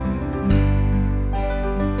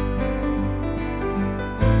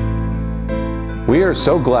We are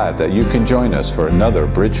so glad that you can join us for another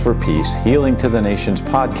Bridge for Peace Healing to the Nations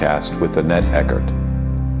podcast with Annette Eckert.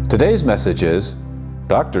 Today's message is,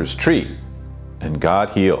 Doctors treat and God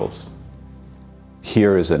heals.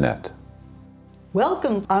 Here is Annette.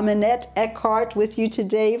 Welcome. I'm Annette Eckhart with you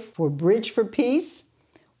today for Bridge for Peace.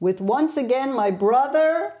 With once again, my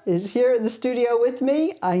brother is here in the studio with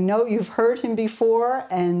me. I know you've heard him before,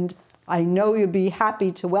 and I know you'll be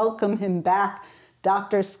happy to welcome him back,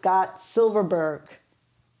 Dr. Scott Silverberg.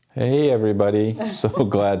 Hey everybody, so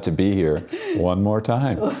glad to be here one more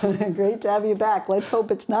time. Great to have you back. Let's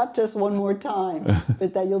hope it's not just one more time,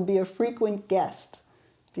 but that you'll be a frequent guest,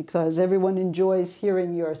 because everyone enjoys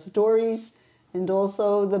hearing your stories and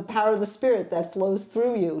also the power of the Spirit that flows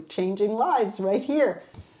through you, changing lives right here.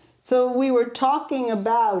 So we were talking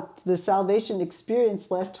about the salvation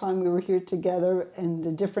experience last time we were here together and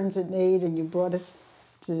the difference it made, and you brought us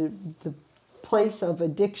to the place of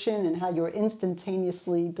addiction and how you were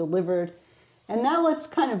instantaneously delivered. And now let's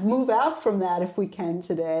kind of move out from that, if we can,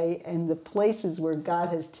 today, and the places where God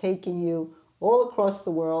has taken you all across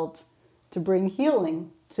the world to bring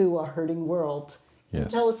healing to a hurting world.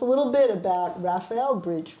 Yes. Tell us a little bit about Raphael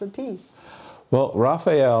Bridge for Peace. Well,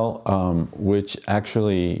 Raphael, which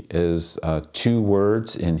actually is two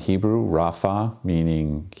words in Hebrew, Rapha,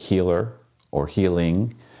 meaning healer or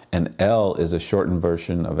healing, and El is a shortened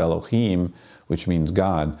version of Elohim, which means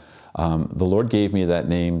God. The Lord gave me that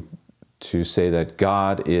name to say that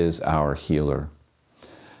God is our healer.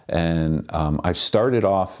 And I started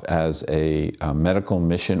off as a medical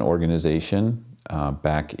mission organization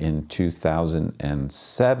back in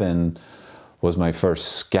 2007. Was my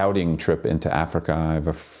first scouting trip into Africa. I have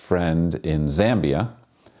a friend in Zambia,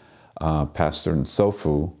 Pastor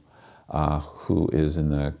Nsofu, who is in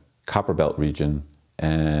the Copperbelt region,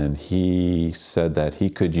 and he said that he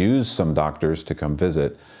could use some doctors to come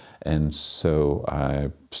visit. And so I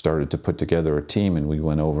started to put together a team, and we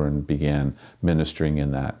went over and began ministering in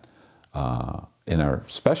that, in our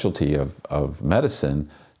specialty of medicine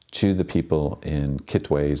to the people in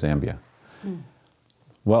Kitwe, Zambia.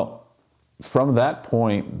 Well, from that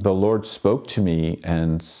point, the Lord spoke to me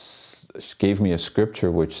and gave me a scripture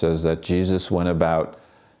which says that Jesus went about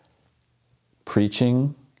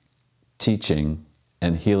preaching, teaching,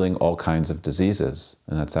 and healing all kinds of diseases.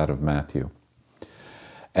 And that's out of Matthew.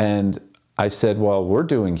 And I said, well, we're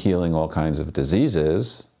doing healing all kinds of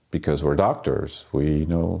diseases because we're doctors. We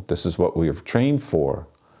know this is what we are trained for.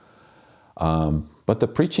 But the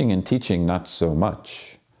preaching and teaching, not so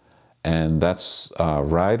much. And that's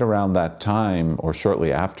right around that time, or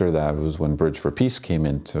shortly after that, was when Bridge for Peace came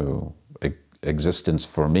into existence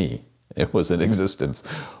for me. It was in existence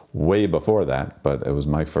way before that, but it was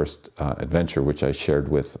my first adventure, which I shared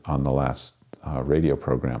with on the last radio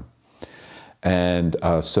program. And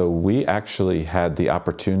so we actually had the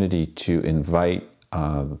opportunity to invite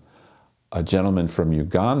a gentleman from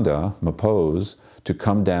Uganda, Mapose, to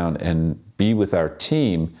come down and be with our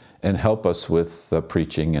team and help us with the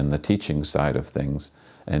preaching and the teaching side of things.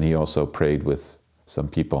 And he also prayed with some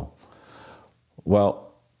people.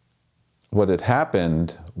 Well, what had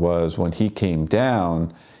happened was when he came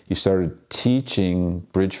down, he started teaching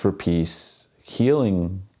Bridge for Peace,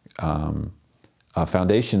 healing,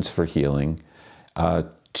 foundations for healing,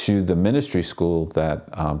 to the ministry school that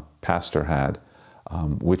Pastor had,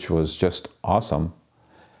 which was just awesome.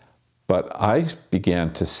 But I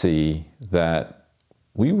began to see that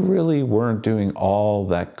we really weren't doing all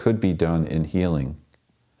that could be done in healing.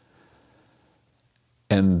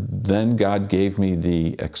 And then God gave me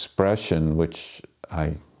the expression, which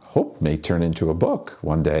I hope may turn into a book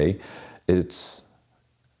one day. It's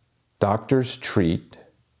doctors treat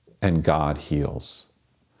and God heals.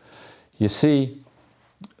 You see,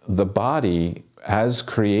 the body, as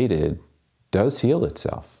created, does heal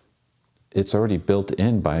itself. It's already built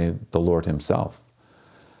in by the Lord Himself.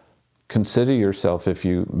 Consider yourself, if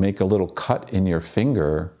you make a little cut in your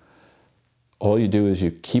finger, all you do is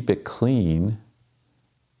you keep it clean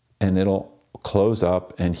and it'll close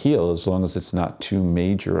up and heal as long as it's not too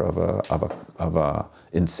major of a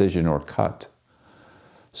incision or cut.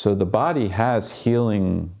 So the body has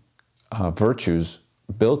healing virtues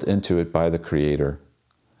built into it by the Creator.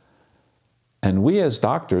 And we as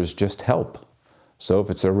doctors just help. So if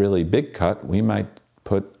it's a really big cut, we might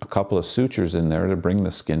put a couple of sutures in there to bring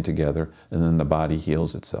the skin together, and then the body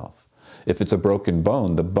heals itself. If it's a broken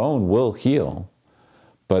bone, the bone will heal,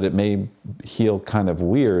 but it may heal kind of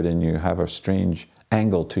weird and you have a strange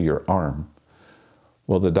angle to your arm.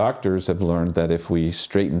 Well, the doctors have learned that if we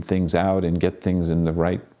straighten things out and get things in the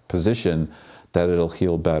right position, that it'll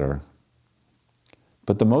heal better.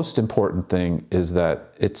 But the most important thing is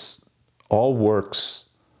that it's all works,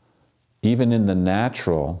 even in the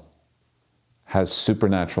natural, has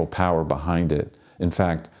supernatural power behind it. In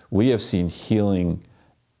fact, we have seen healing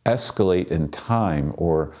escalate in time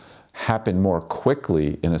or happen more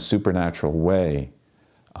quickly in a supernatural way,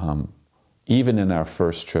 even in our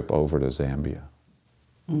first trip over to Zambia.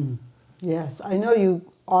 Yes, I know you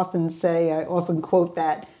often say, I often quote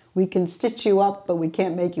that, we can stitch you up, but we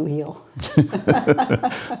can't make you heal.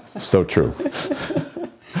 So true.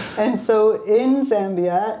 And so in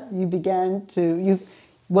Zambia, you began to,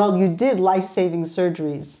 you did life-saving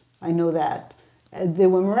surgeries. I know that. There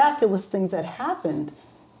were miraculous things that happened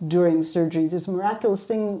during surgery. There's a miraculous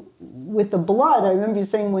thing with the blood. I remember you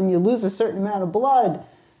saying when you lose a certain amount of blood,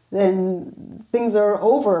 then things are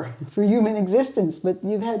over for human existence. But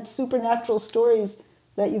you've had supernatural stories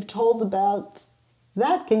that you've told about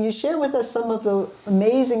that. Can you share with us some of the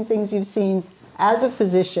amazing things you've seen as a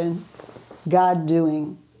physician, God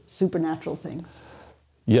doing supernatural things?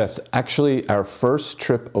 Yes, actually, our first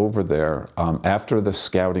trip over there, after the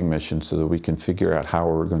scouting mission, so that we can figure out how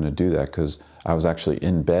we're going to do that, because I was actually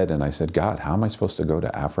in bed and I said, God, how am I supposed to go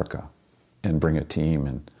to Africa and bring a team?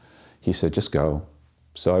 And he said, just go.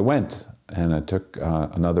 So I went, and I took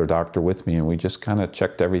another doctor with me, and we just kind of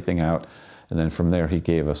checked everything out. And then from there, he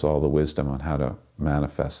gave us all the wisdom on how to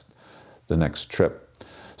manifest the next trip.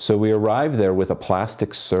 So we arrived there with a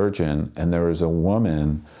plastic surgeon, and there was a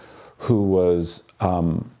woman who was,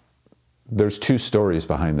 there's two stories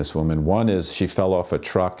behind this woman. One is she fell off a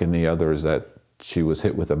truck, and the other is that she was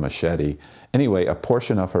hit with a machete. Anyway, a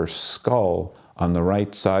portion of her skull on the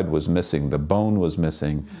right side was missing. The bone was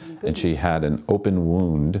missing, and she had an open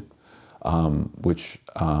wound, which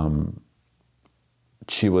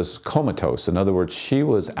she was comatose. In other words, she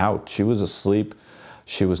was out. She was asleep.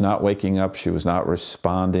 She was not waking up. She was not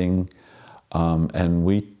responding.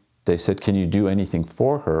 And they said, can you do anything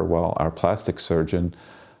for her? Well, our plastic surgeon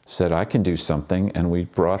said, I can do something. And we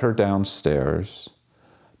brought her downstairs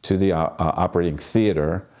to the operating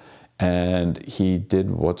theater, and he did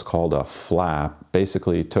what's called a flap.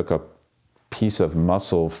 Basically, he took a piece of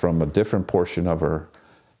muscle from a different portion of her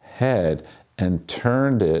head and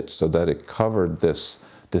turned it so that it covered this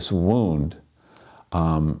wound.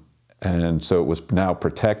 And so it was now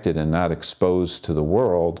protected and not exposed to the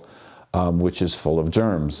world, which is full of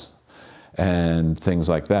germs and things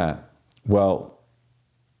like that. Well,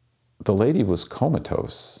 the lady was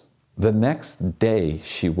comatose. The next day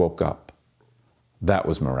she woke up. That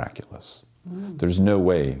was miraculous. There's no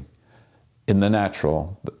way in the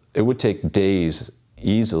natural, it would take days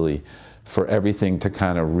easily for everything to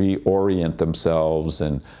kind of reorient themselves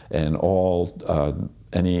and all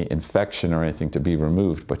any infection or anything to be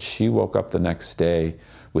removed. But she woke up the next day.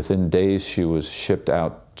 Within days, she was shipped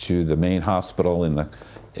out to the main hospital in the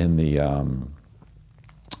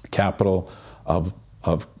capital of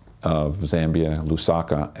Zambia,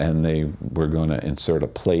 Lusaka, and they were going to insert a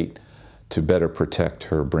plate to better protect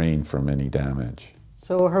her brain from any damage.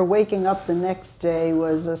 So her waking up the next day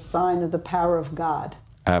was a sign of the power of God.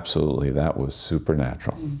 Absolutely, that was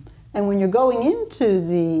supernatural. And when you're going into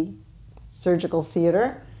the surgical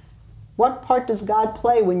theater, what part does God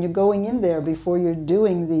play when you're going in there before you're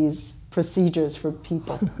doing these procedures for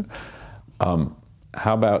people?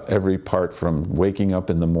 How about every part from waking up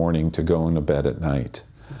in the morning to going to bed at night?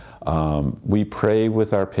 We pray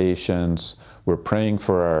with our patients. We're praying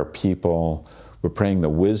for our people. We're praying the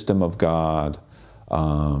wisdom of God.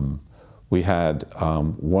 We had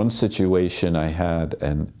one situation, I had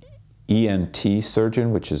an ENT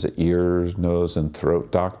surgeon, which is an ear, nose, and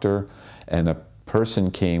throat doctor, and a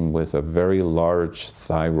person came with a very large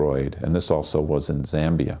thyroid, and this also was in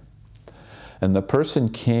Zambia. And the person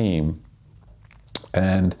came,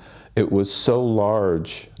 and it was so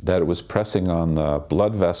large that it was pressing on the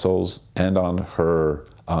blood vessels and on her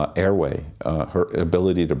airway, her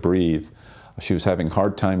ability to breathe. She was having a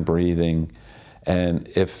hard time breathing. And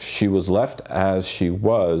if she was left as she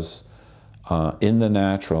was in the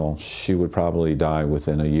natural, she would probably die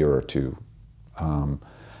within a year or two.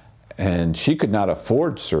 And she could not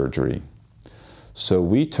afford surgery. So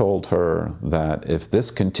we told her that if this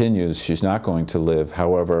continues, she's not going to live.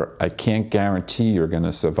 However, I can't guarantee you're going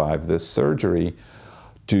to survive this surgery.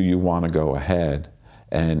 Do you want to go ahead?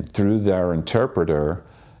 And through their interpreter,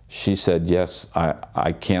 she said, yes,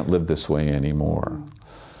 I can't live this way anymore.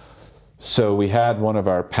 So we had one of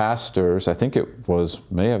our pastors, I think it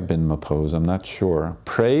may have been Maposa, I'm not sure,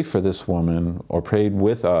 pray for this woman, or prayed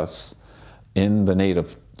with us in the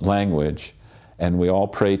native language, and we all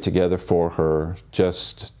prayed together for her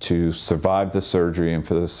just to survive the surgery and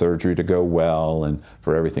for the surgery to go well and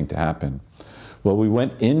for everything to happen. Well, we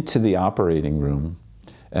went into the operating room,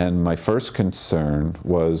 And my first concern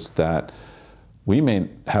was that we may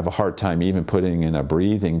have a hard time even putting in a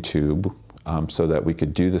breathing tube so that we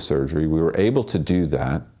could do the surgery. We were able to do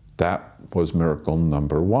that. That was miracle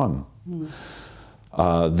number one.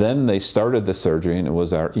 Then they started the surgery, and it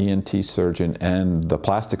was our ENT surgeon and the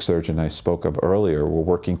plastic surgeon I spoke of earlier were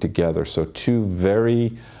working together. So two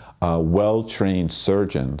very well-trained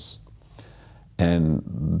surgeons. And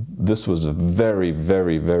this was a very,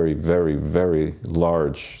 very, very, very, very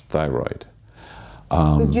large thyroid.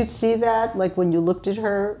 Could you see that? Like when you looked at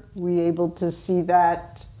her, were you able to see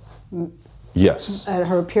that? Yes. At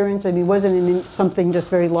her appearance? I mean, wasn't it something just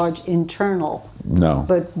very large internal? No.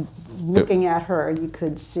 But looking at her, you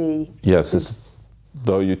could see. Yes, it's,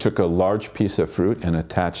 though you took a large piece of fruit and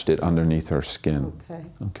attached it underneath her skin. Okay.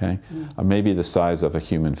 Okay? Maybe the size of a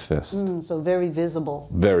human fist. So very visible.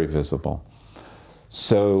 Very visible.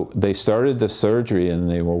 So they started the surgery, and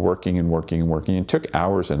they were working and working and working. It took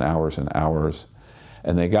hours and hours and hours.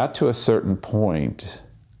 And they got to a certain point,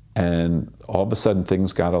 and all of a sudden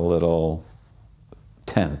things got a little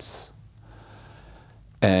tense.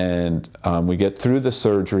 And we get through the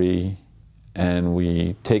surgery, and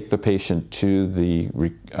we take the patient to the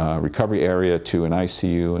recovery area, to an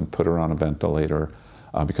ICU, and put her on a ventilator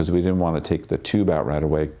because we didn't want to take the tube out right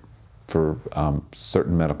away for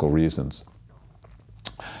certain medical reasons.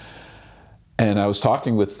 And I was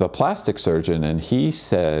talking with the plastic surgeon, and he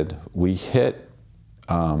said we hit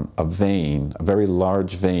a vein, a very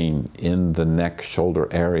large vein in the neck shoulder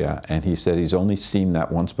area, and he said he's only seen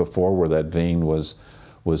that once before, where that vein was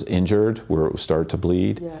injured, where it started to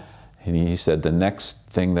bleed. Yes. And he said the next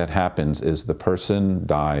thing that happens is the person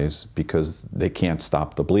dies because they can't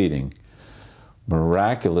stop the bleeding.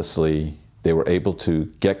 Miraculously, they were able to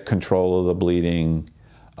get control of the bleeding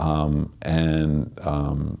and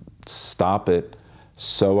stop it,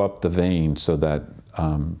 sew up the vein so that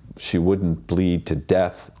she wouldn't bleed to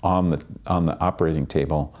death on the operating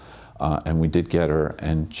table. And we did get her,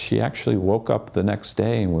 and she actually woke up the next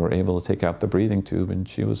day, and we were able to take out the breathing tube, and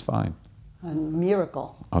she was fine. A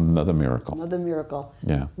miracle. Another miracle. Another miracle.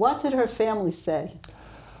 Yeah. What did her family say?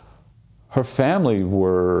 Her family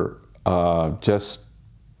were just,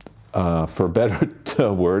 for a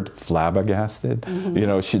better word, flabbergasted. You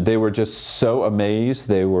know, they were just so amazed.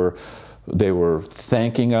 They were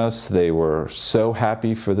thanking us. They were so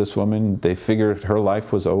happy for this woman. They figured her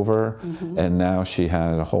life was over, and now she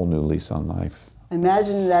had a whole new lease on life.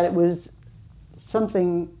 Imagine that it was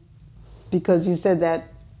something, because you said that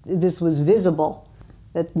this was visible,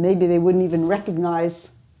 that maybe they wouldn't even recognize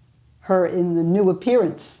her in the new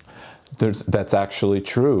appearance. That's actually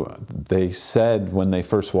true. They said when they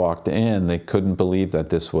first walked in, they couldn't believe that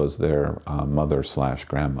this was their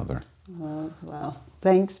mother/grandmother. Wow.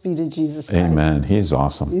 Thanks be to Jesus Christ. Amen. He's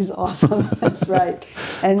awesome. He's awesome. That's right.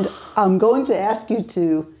 And I'm going to ask you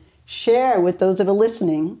to share with those that are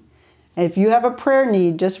listening. And if you have a prayer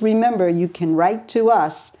need, just remember you can write to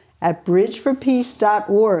us at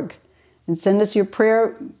bridgeforpeace.org and send us your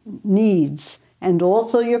prayer needs and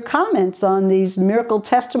also your comments on these miracle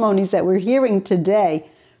testimonies that we're hearing today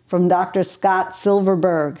from Dr. Scott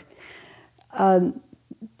Silverberg.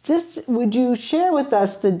 Just would you share with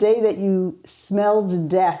us the day that you smelled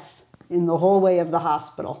death in the hallway of the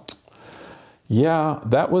hospital? Yeah,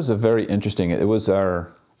 that was a very interesting. It was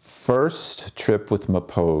our first trip with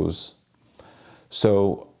MAPOS.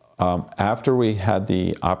 So after we had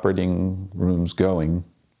the operating rooms going,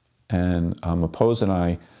 and MAPOS and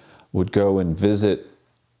I would go and visit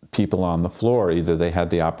people on the floor. Either they had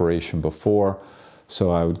the operation before, so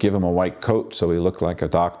I would give him a white coat so he looked like a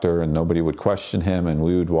doctor and nobody would question him, and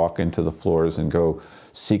we would walk into the floors and go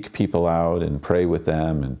seek people out and pray with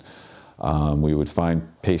them. And we would find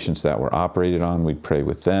patients that were operated on, we'd pray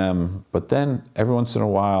with them. But then every once in a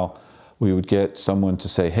while, we would get someone to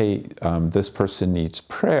say, hey, this person needs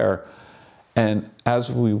prayer. And as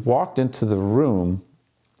we walked into the room,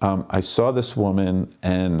 I saw this woman,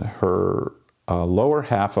 and her lower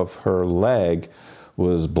half of her leg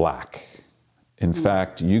was black. In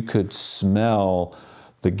fact, you could smell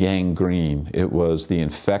the gangrene. It was the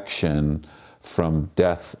infection from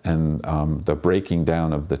death and the breaking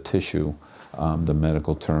down of the tissue, the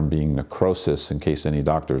medical term being necrosis, in case any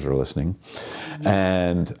doctors are listening.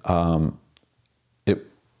 And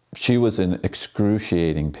she was in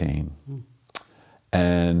excruciating pain.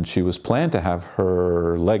 And she was planned to have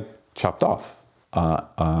her leg chopped off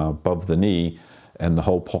above the knee and the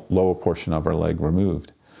whole lower portion of her leg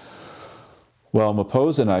removed. Well,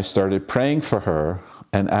 MAPOS and I started praying for her,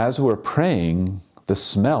 and as we're praying, the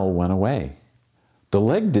smell went away. The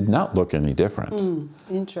leg did not look any different.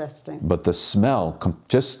 Interesting. But the smell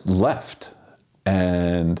just left.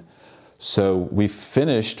 And so we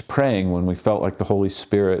finished praying when we felt like the Holy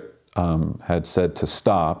Spirit had said to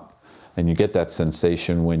stop. And you get that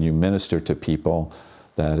sensation when you minister to people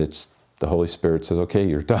that it's the Holy Spirit says, okay,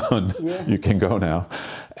 you're done. Yes. You can go now.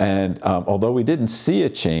 And although we didn't see a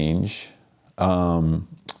change,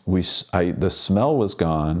 the smell was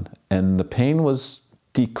gone and the pain was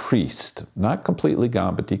decreased. Not completely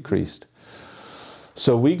gone, but decreased.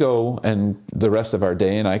 So we go and the rest of our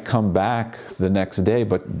day, and I come back the next day,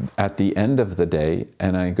 but at the end of the day,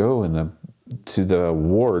 and I go to the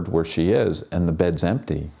ward where she is, and the bed's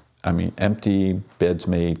empty. I mean, empty, beds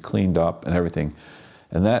made, cleaned up, and everything.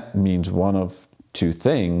 And that means one of two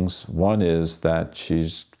things. One is that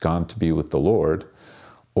she's gone to be with the Lord,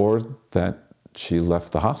 or that she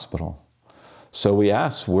left the hospital. So we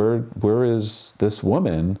asked, where is this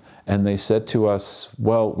woman? And they said to us,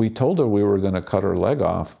 well, we told her we were going to cut her leg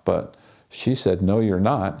off, but she said, no, you're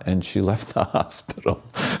not. And she left the hospital.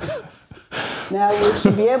 Now, would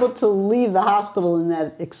she be able to leave the hospital in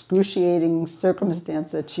that excruciating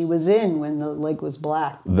circumstance that she was in when the leg was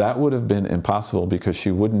black? That would have been impossible because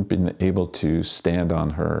she wouldn't been able to stand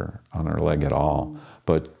on her leg at all.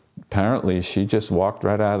 But apparently she just walked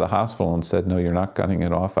right out of the hospital and said, no, you're not cutting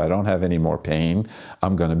it off. I don't have any more pain.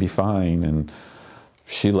 I'm going to be fine. And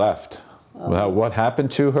she left. Well, what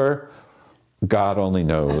happened to her? God only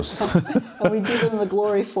knows. And we give him the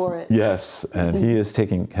glory for it. Yes, and he has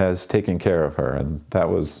taken care of her, and that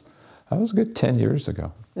was a good 10 years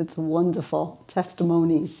ago. It's wonderful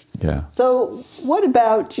testimonies. Yeah. So what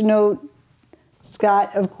about,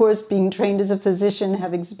 Scott, of course, being trained as a physician,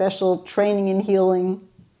 having special training in healing,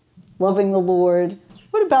 loving the Lord.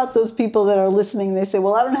 What about those people that are listening? They say,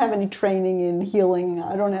 well, I don't have any training in healing.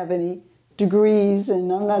 I don't have any degrees,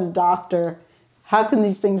 and I'm not a doctor. How can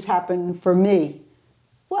these things happen for me?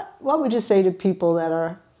 What would you say to people that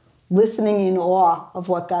are listening in awe of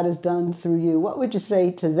what God has done through you? What would you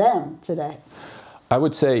say to them today? I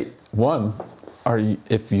would say, one,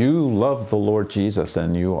 if you love the Lord Jesus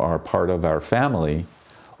and you are part of our family,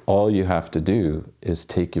 all you have to do is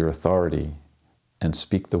take your authority and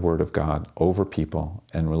speak the word of God over people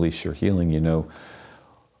and release your healing.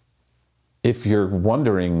 If you're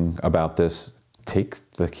wondering about this, take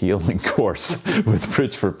the healing course with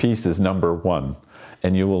Bridge for Peace is number one.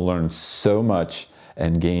 And you will learn so much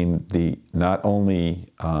and gain not only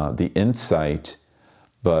the insight,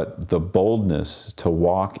 but the boldness to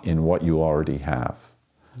walk in what you already have.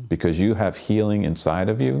 Because you have healing inside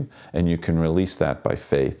of you, and you can release that by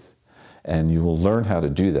faith. And you will learn how to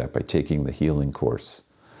do that by taking the healing course.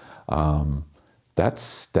 That's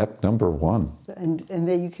step number one. And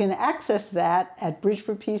then you can access that at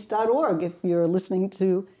bridgeforpeace.org. If you're listening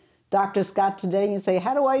to Dr. Scott today and you say,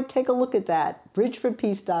 how do I take a look at that?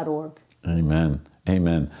 bridgeforpeace.org. Amen.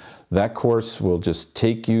 Amen. That course will just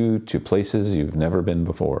take you to places you've never been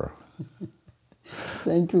before.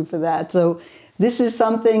 Thank you for that. So this is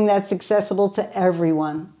something that's accessible to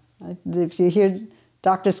everyone. If you hear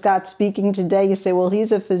Dr. Scott speaking today, you say, well,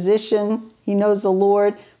 he's a physician, he knows the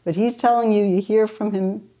Lord, but he's telling you, you hear from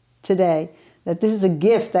him today, that this is a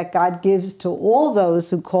gift that God gives to all those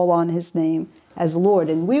who call on his name as Lord.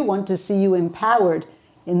 And we want to see you empowered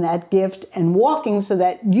in that gift and walking so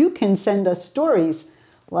that you can send us stories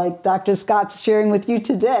like Dr. Scott's sharing with you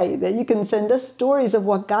today, that you can send us stories of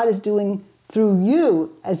what God is doing through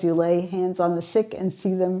you as you lay hands on the sick and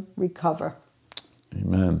see them recover.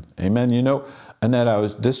 Amen. Amen.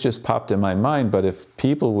 Annette, this just popped in my mind, but if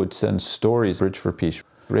people would send stories, Bridge for Peace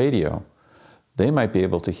Radio, they might be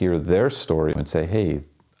able to hear their story and say, hey,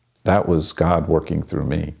 that was God working through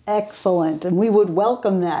me. Excellent. And we would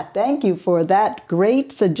welcome that. Thank you for that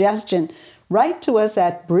great suggestion. Write to us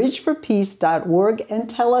at bridgeforpeace.org and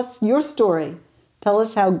tell us your story. Tell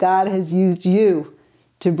us how God has used you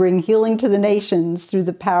to bring healing to the nations through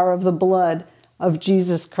the power of the blood of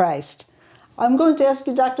Jesus Christ. I'm going to ask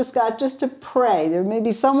you, Dr. Scott, just to pray. There may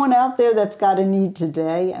be someone out there that's got a need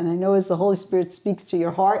today, and I know as the Holy Spirit speaks to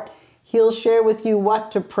your heart, he'll share with you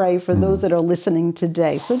what to pray for those that are listening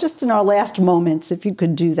today. So just in our last moments, if you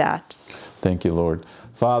could do that. Thank you, Lord.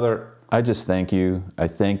 Father, I just thank you. I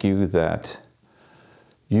thank you that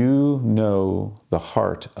you know the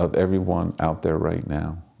heart of everyone out there right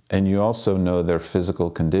now. And you also know their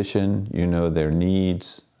physical condition. You know their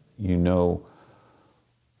needs. You know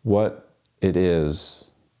what it is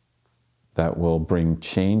that will bring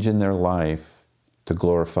change in their life to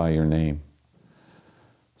glorify your name.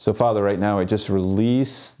 So, Father, right now I just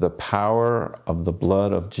release the power of the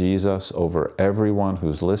blood of Jesus over everyone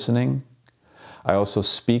who's listening. I also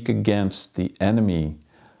speak against the enemy,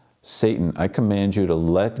 Satan. I command you to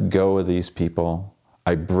let go of these people.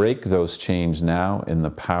 I break those chains now in the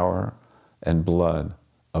power and blood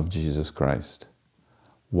of Jesus Christ.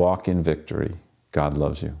 Walk in victory. God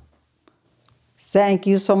loves you. Thank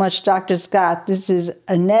you so much, Dr. Scott. This is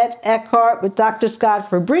Annette Eckhart with Dr. Scott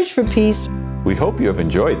for Bridge for Peace. We hope you have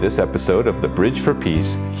enjoyed this episode of the Bridge for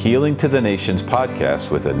Peace Healing to the Nations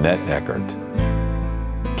podcast with Annette Eckhart.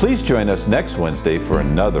 Please join us next Wednesday for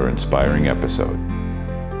another inspiring episode.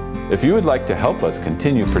 If you would like to help us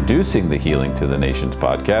continue producing the Healing to the Nations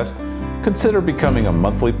podcast, consider becoming a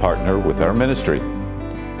monthly partner with our ministry.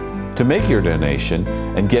 To make your donation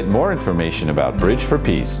and get more information about Bridge for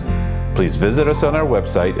Peace, please visit us on our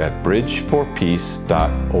website at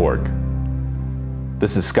bridgeforpeace.org.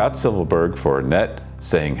 This is Scott Silverberg for Annette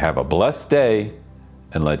saying have a blessed day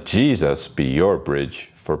and let Jesus be your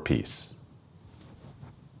bridge for peace.